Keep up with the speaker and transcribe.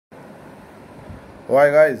Hi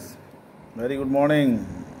guys, very good morning.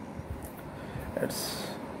 It's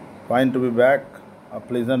fine to be back. A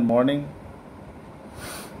pleasant morning.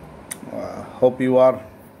 Hope you are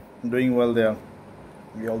doing well there.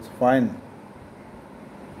 We also fine.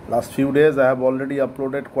 Last few days I have already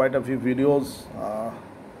uploaded quite a few videos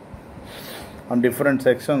on different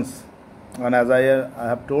sections, and as I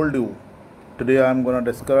have told you, today I am going to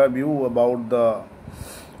describe you about the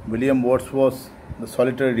William Wordsworth's The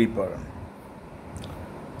Solitary Reaper.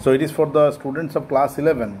 So it is for the students of class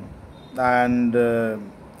 11, and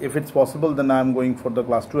if it's possible then I am going for the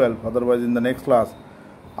class 12. Otherwise in the next class,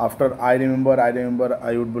 after I remember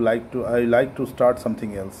I would like to start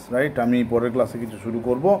something else, right? আমি पहले class से किसी शुरू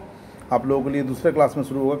करबो आप लोगों के लिए दूसरे क्लास में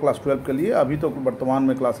शुरू होगा क्लास 12 के लिए. अभी तो वर्तमान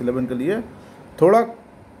में क्लास 11 के लिए थोड़ा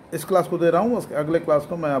इस क्लास को दे रहा हूँ. अगले क्लास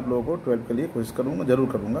को मैं आप लोगों को 12 के लिए कोशिश करूँगा,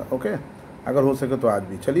 ज़रूर करूँगा. ओके, अगर हो सके तो आज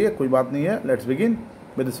भी. चलिए कोई बात नहीं है. Let's begin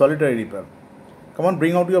with the solitary reaper. Come on,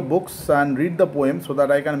 bring out your books and read the poem so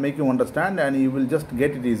that I can make you understand and you will just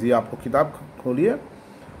get it easy. आपको किताब खोलिए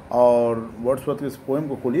और वर्ड्सवर्थ के इस poem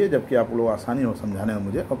को खोलिए, जबकि आप लोग आसानी हो समझाने में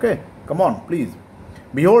मुझे. Okay, come on please.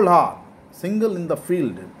 Behold her, single in the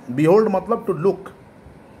field. Behold मतलब to look.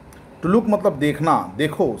 To look मतलब देखना,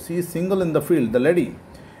 देखो. She is single in the field, the lady.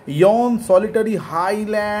 Yon solitary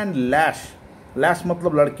Highland lash. Lash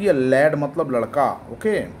मतलब लड़की है, lad मतलब लड़का.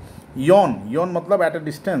 ओके, योन मतलब एट ए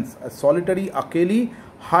डिस्टेंस. सॉलिटरी अकेली.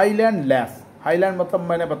 Highland lace. हाईलैंड मतलब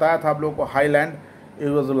मैंने बताया था आप लोगों को, highland it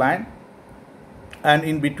was a land and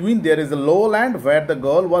in between their is a low land where the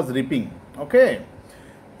girl was ripping. Okay,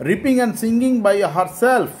 ripping and singing by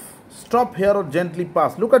herself. Stop here और gently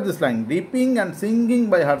pass. Look at this line. Ripping and singing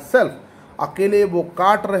by herself. अकेले वो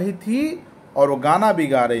काट रही थी और वो गाना भी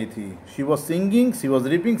गा रही थी. She was singing, she was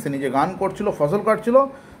ripping. से नीचे गान करछिलो, फसल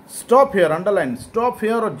काटछिलो. Stop hair, underline. Stop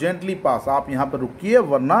hair और जेंटली पास. आप यहाँ पर रुकिए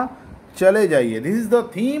वरना चले जाइए. This is the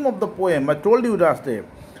theme of the poem. I told you last day.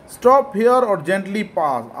 Stop hair और जेंटली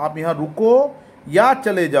पास. आप यहाँ रुको या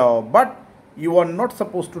चले जाओ, but you are not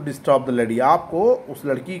suppose to disturb the lady. आपको उस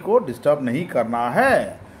लड़की को डिस्टर्ब नहीं करना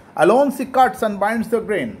है. Alone C cuts and binds the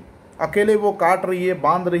grain. अकेले वो काट रही है,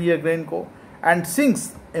 बांध रही है ग्रेन को. And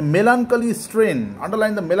sings A melancholy strain.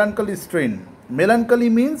 Underline the melancholy strain. Melancholy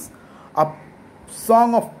means a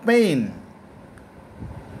song of pain,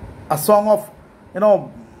 a song of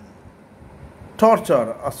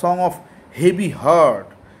torture, a song of heavy hurt.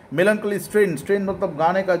 Melancholy strain. Strain मतलब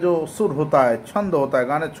गाने का जो सुर होता है, छंद होता है,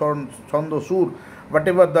 गाने छंद सुर,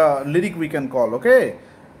 whatever the lyric we can call. Okay,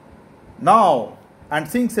 now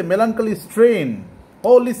and sings a melancholy strain.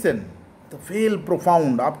 Oh listen, the veil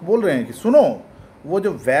profound. आप बोल रहे हैं कि सुनो, वो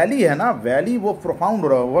जो वैली है ना, वैली वो प्रोफाउंड हो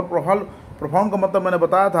रहा है. वो प्रोफाउंड का मतलब मैंने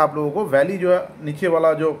बताया था आप लोगों को. वैली जो है, नीचे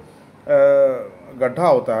वाला जो गड्ढा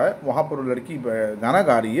होता है, वहाँ पर लड़की गाना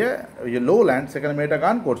गा रही है. ये लो लैंड सेकंड मेटा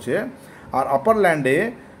गान कोर्चे और अपर लैंडे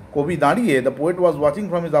को भी दाঁড়িয়ে. The poet was watching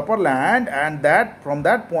from his upper land and that from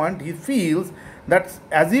that point he feels that's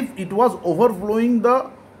as if it was overflowing the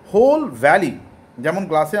whole valley. যেমন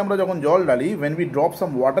গ্লাসে আমরা যখন জল ডালি, when we drop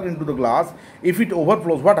some water into the glass, if it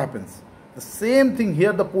overflows, what happens? The same thing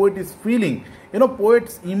here the poet is feeling.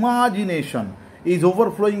 Poet's imagination is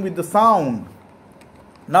overflowing with the sound.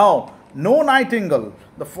 Now, no nightingale.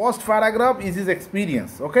 The first paragraph is his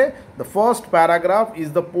experience. Okay, the first paragraph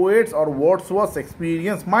is the poet's or Wordsworth's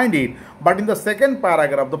experience, mind it. But in the second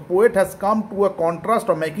paragraph, the poet has come to a contrast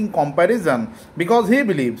or making comparison because he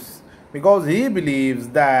believes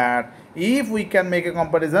that if we can make a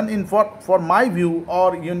comparison in for my view or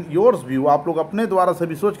in yours view, आप लोग अपने द्वारा से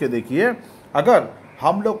भी सोच के देखिए, अगर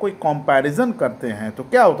हम लोग कोई कंपैरिजन करते हैं तो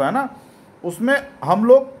क्या होता है ना, उसमें हम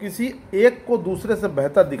लोग किसी एक को दूसरे से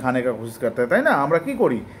बेहतर दिखाने का कोशिश करते हैं ना. আমরা কি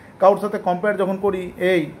করি, কারোর সাথে কম্পেয়ার যখন করি,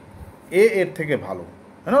 এর থেকে ভালো,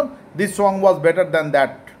 this song was better than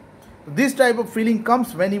that. This type of feeling comes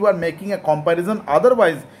when you are making a comparison.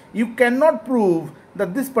 Otherwise you cannot prove that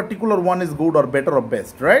this particular one is good or better or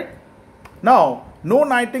best, right? Now, no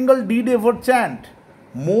nightingale did ever chant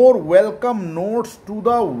more welcome notes to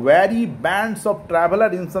the weary bands of traveler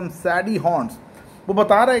in some saddy haunts. वो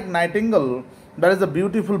बता रहा है एक nightingale, that is a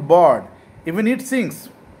beautiful bird. Even it sings.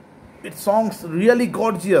 It songs really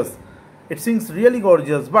gorgeous. It sings really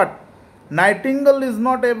gorgeous. But nightingale is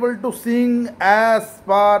not able to sing as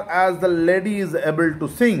far as the lady is able to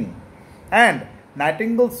sing. And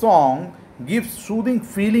nightingale song gives soothing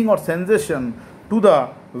feeling or sensation to the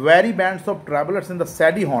very bands of travellers in the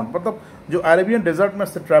सैडी haunt. मतलब जो Arabian desert में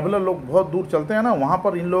से traveller लोग बहुत दूर चलते हैं ना, वहाँ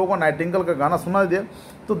पर इन लोगों को नाइटिंगेल का गाना सुना दे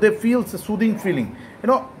तो दे फील सूदिंग फीलिंग.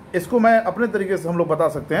 इसको मैं अपने तरीके से हम लोग बता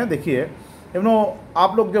सकते हैं. देखिए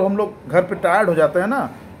आप लोग जब हम लोग घर पे टायर्ड हो जाते हैं ना,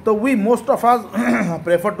 तो we most of us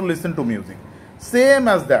prefer to listen to music. Same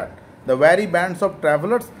as that, the very bands of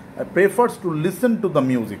travelers prefers to listen to the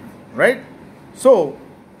music, right? So,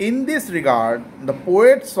 in this regard, the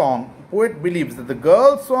poet believes that the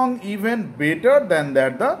girl's song even better than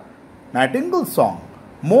that the nightingale's song.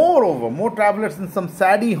 Moreover, more travelers in some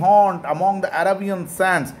saddy haunt among the Arabian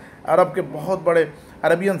sands. अरब के बहुत बड़े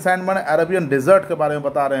Arabian sand माने Arabian desert के बारे में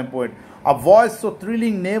बता रहे हैं poet. A voice so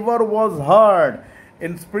thrilling never was heard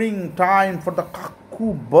in spring time for the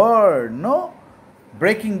cuckoo bird, no?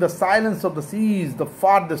 Breaking the silence of the seas, the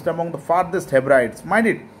farthest among the farthest Hebrides. Mind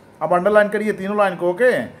it. अब underline करिए तीनों line को,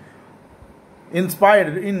 okay?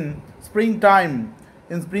 Inspired in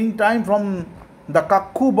springtime from the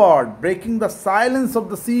cuckoo bird, breaking the silence of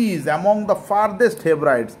the seas among the farthest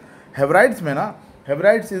Hebrides. Hebrides में ना,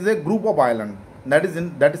 Hebrides is a group of island that is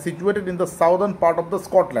situated in the southern part of the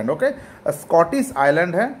Scotland, okay? A Scottish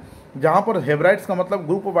island है जहाँ पर Hebrides का मतलब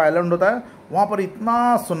group of island होता है. वहाँ पर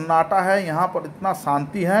इतना सन्नाटा है, यहाँ पर इतना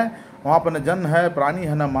शांति है, वहाँ पर न जन है, प्राणी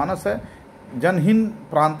है, न मानस है, जनहीन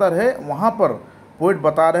प्रांतर है. वहाँ पर पोइट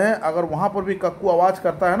बता रहे हैं अगर वहाँ पर भी कक्कू आवाज़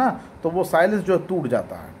करता है ना तो वो साइलेंस जो है टूट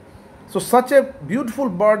जाता है. सो सच a beautiful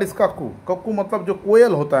bird is cuckoo. Cuckoo मतलब जो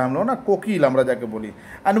कोयल होता है, हम लोग ना कोकिल हमरा जाके बोली.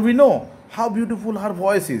 And we know how beautiful her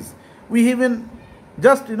voice is. We even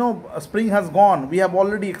just spring has gone, we have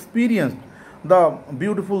already experienced the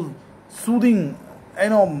beautiful soothing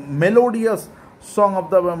melodious song of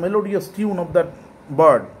the melodious tune of that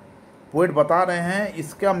bird. Poet बता रहे हैं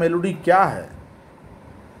इसका melody क्या है.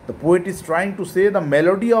 The poet is trying to say the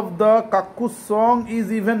melody of the cuckoo's song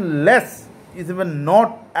is even less, is even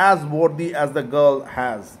not as worthy as the girl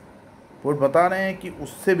has. Poet बता रहे हैं कि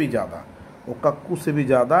उससे भी ज़्यादा, वो कक्कू से भी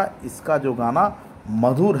ज़्यादा इसका जो गाना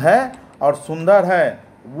मधुर है और सुंदर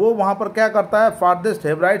है. वो वहाँ पर क्या करता है, फारदेस्ट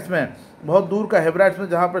हेब्राइड्स में, बहुत दूर का हेब्राइड्स में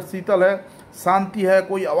जहाँ पर शीतल है, शांति है,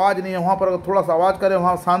 कोई आवाज़ नहीं है, वहाँ पर अगर थोड़ा सा आवाज़ करे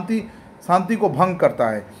वहाँ शांति को भंग करता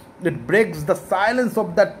है. It breaks the silence of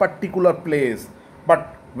that particular place. But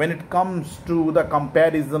when it comes to the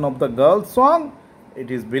comparison of the girl's song,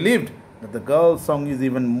 it is believed that the girl's song is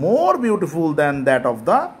even more beautiful than that of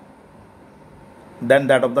the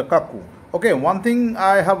cuckoo. Okay, one thing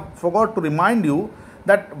I have forgot to remind you,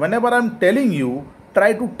 that whenever I am telling you,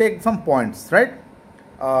 try to take some points, right?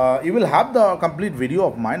 You will have the complete video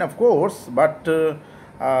of mine, of course, but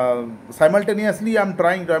simultaneously I am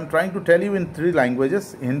trying to tell you in 3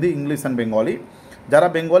 languages, Hindi, English and Bengali. যারা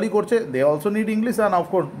Bengali করছে they also need English and of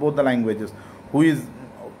course both the languages,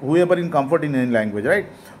 whoever in comfort in any language, right?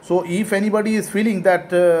 So if anybody is feeling that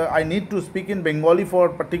I need to speak in Bengali for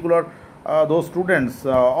particular those students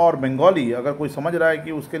और बंगाली, अगर कोई समझ रहा है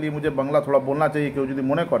कि उसके लिए मुझे बंगला थोड़ा बोलना चाहिए, कि यदि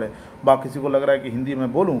मने करे बा किसी को लग रहा है कि हिंदी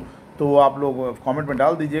में बोलूं, तो आप लोग कमेंट में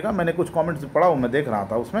डाल दीजिएगा. मैंने कुछ कमेंट्स पढ़ा हूँ, मैं देख रहा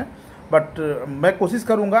था उसमें, बट मैं कोशिश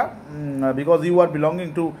करूँगा because you are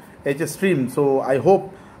belonging to H stream. So I hope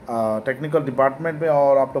technical department में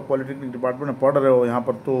और आप लोग पॉलिटेक्निक डिपार्टमेंट में पढ़ रहे हो यहाँ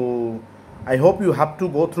पर, तो I hope you have to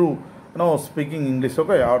go through speaking English,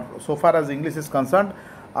 okay? और सो far as English is concern,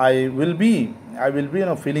 I will be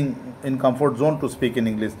feeling in comfort zone to speak in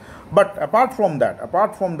English. But apart from that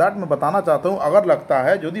मैं बताना चाहता हूँ, अगर लगता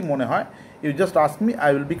है यदि मोने है, you just ask me,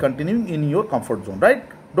 I will be continuing in your comfort zone,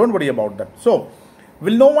 right? Don't worry about that. So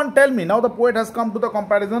will no one tell me? Now the poet has come to the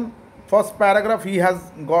comparison. First paragraph he has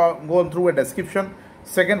gone through a description.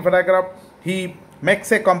 Second paragraph he makes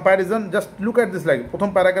a comparison. Just look at this, like প্রথম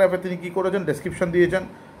প্যারাগ্রাফে তিনি কি করেছেন, description দিয়েছেন,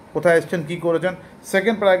 কোথায় এসেছেন, কি করেছেন.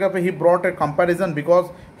 Second প্যারাগ্রাফে he brought a comparison because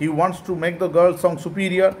he wants to make the girl song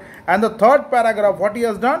superior. And the third paragraph, what he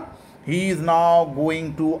has done, he is now going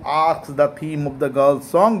to ask the theme of the girl's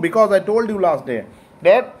song, because I told you last day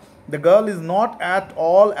that the girl is not at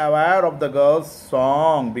all aware of the girl's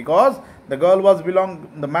song, because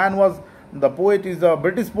the poet is a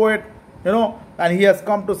British poet, and he has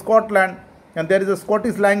come to Scotland, and there is a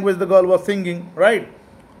Scottish language the girl was singing, right?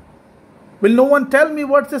 Will no one tell me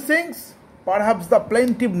what she sings? Perhaps the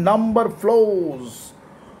plaintive number flows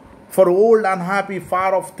for old unhappy far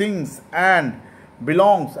off things and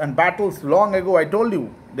belongs and battles long ago. I told you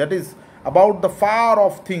that is about the far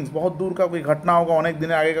off things. बहुत दूर का कोई घटना होगा, अनेक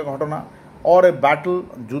दिन आगे का घटना, और a battle,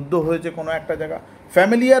 युद्ध होयेছে কোনো একটা জায়গা.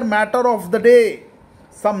 Familiar matter of the day,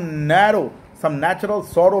 some natural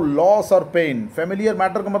sorrow, loss or pain. Familiar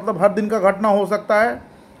matter का मतलब हर दिन का घटना हो सकता है.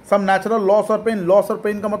 सम नेचुरल लॉस और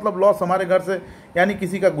पेन का मतलब लॉस हमारे घर से, यानी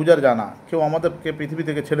किसी का गुजर जाना, क्यों हमारे के पृथ्वी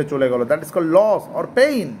থেকে ছেড়ে চলে গেল, दैट इज कॉल्ड लॉस और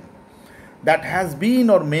पेन. दैट हैज बीन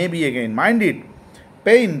और may be again, mind it,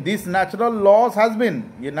 pen, this natural loss has been.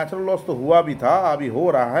 ये नेचुरल लॉस तो हुआ भी था, अभी हो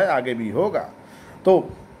रहा है, आगे भी होगा. तो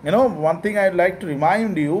one thing I like to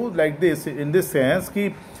remind you like this, in this sense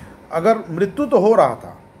कि अगर मृत्यु तो हो रहा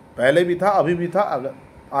था, पहले भी था, अभी भी था,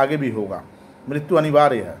 आगे भी होगा. मृत्यु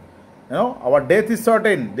अनिवार्य है. Our death is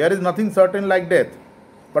certain. There is nothing certain like death.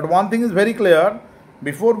 But one thing is very clear.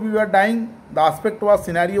 Before we were dying, the aspect was,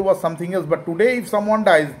 scenario was something else. But today, if someone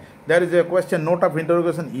dies, there is a question, note of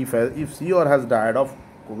interrogation, if she or has died of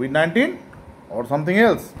COVID-19 or something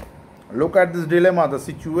else. Look at this dilemma, the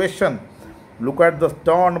situation. Look at the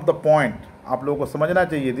turn of the point. आप लोगों को समझना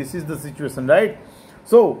चाहिए. This is the situation, right?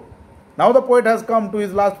 So, now the poet has come to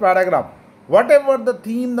his last paragraph. Whatever the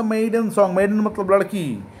theme, the maiden song, maiden मतलब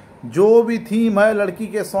लड़की, जो भी theme है लड़की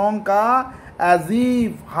के सॉन्ग का, as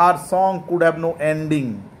if her song could have no ending,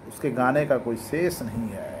 उसके गाने का कोई शेष नहीं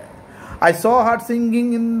है. I saw her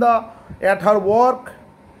singing at her work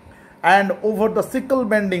and over the sickle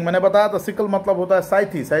bending. मैंने बताया था sickle मतलब होता है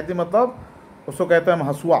साइथी. साइथी मतलब उसको कहते हैं हम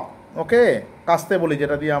हसुआ. ओके, कास्ते बोली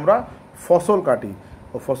যেটা দিয়ে আমরা ফসল কাটি.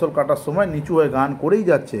 ও ফসল কাটার সময় নিচু হয়ে গান করেই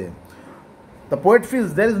যাচ্ছে. The poet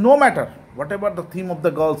feels there is no matter whatever the theme of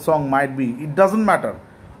the girl's song might be, it doesn't matter.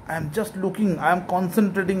 I am just looking, I am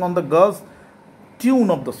concentrating on the girl's tune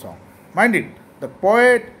of the song. Mind it, the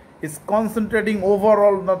poet is concentrating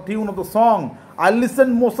overall on the tune of the song. I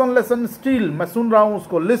listen motionless and still. मैं सुन रहा हूँ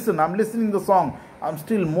उसको. Listen, I am listening the song. I am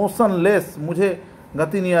still motionless. मुझे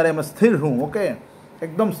गति नहीं आ रही, मैं स्थिर हूँ. ओके,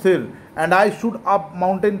 एकदम स्थिर. And I should up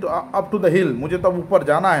mountain to up to the hill. मुझे तब ऊपर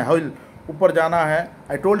जाना है, हिल ऊपर जाना है.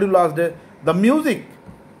 I told you last day, the music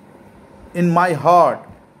in my heart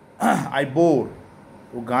I bore.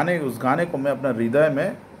 वो गाने, उस गाने को मैं अपना हृदय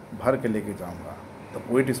में भर के लेके जाऊंगा. The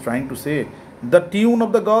poet is trying to say the tune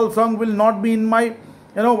of the girl song will not be in my,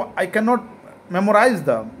 I cannot memorize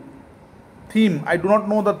the theme. I do not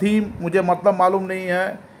know the theme. मुझे मतलब मालूम नहीं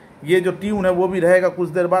है. ये जो ट्यून है वो भी रहेगा कुछ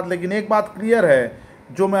देर बाद. लेकिन एक बात क्लियर है,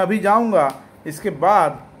 जो मैं अभी जाऊंगा इसके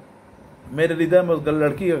बाद मेरे हृदय में उस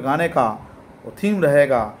लड़की के गाने का वो थीम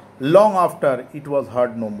रहेगा. Long after it was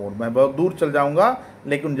heard no मोर. मैं बहुत दूर चल जाऊंगा,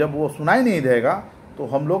 लेकिन जब वो सुनाई नहीं देगा तो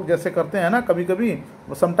हम लोग जैसे करते हैं ना कभी कभी,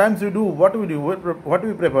 sometimes we do what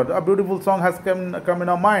we prefer. A beautiful song has come in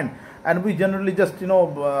our mind and we generally just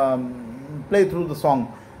play through the song.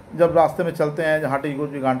 जब रास्ते में चलते हैं हाटी को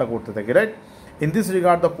गांटा करते थे, right. In this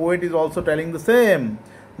regard the poet is also telling the same,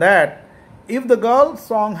 that if the girl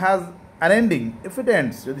song has an ending, if it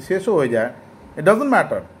ends, यदि शेष हो जाए, it doesn't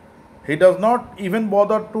matter. He does not even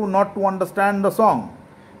bother not to understand the song.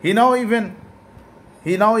 He now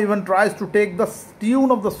even tries to take the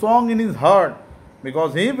tune of the song in his heart,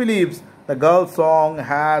 because he believes the girl's song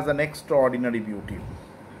has an extraordinary beauty.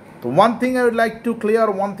 So one thing I would like to clear,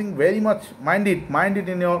 one thing very much, mind it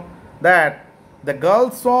in your, that the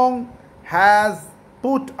girl's song has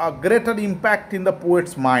put a greater impact in the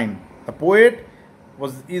poet's mind. The poet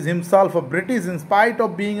is himself a British. In spite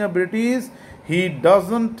of being a British, he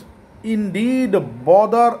doesn't indeed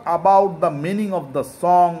bother about the meaning of the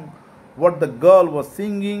song, what the girl was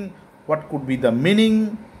singing, what could be the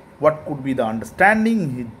meaning, what could be the understanding.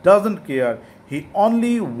 He doesn't care. He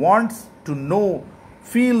only wants to know,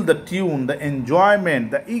 feel the tune, the enjoyment,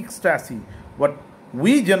 the ecstasy, what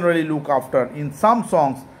we generally look after in some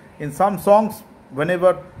songs. In some songs,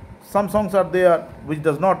 whenever some songs are there which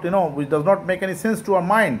does not make any sense to our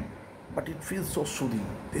mind, but it feels so soothing.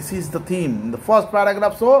 This is the theme. In the first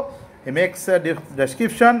paragraph, so he makes a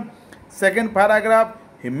description. Second paragraph,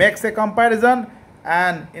 he makes a comparison.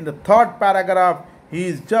 And in the third paragraph, he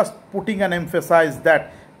is just putting an emphasis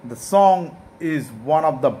that the song is one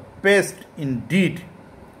of the best indeed.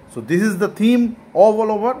 So this is the theme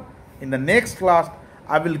all over. In the next class,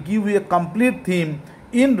 I will give you a complete theme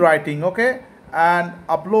in writing, okay? And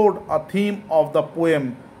upload a theme of the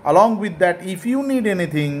poem. Along with that, if you need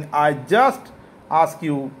anything, I just ask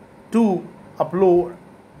you to upload,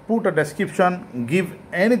 put a description, give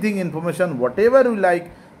anything information, whatever you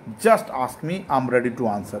like, just ask me. I'm ready to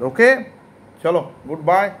answer. Okay? Chalo,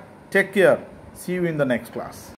 goodbye. Take care. See you in the next class.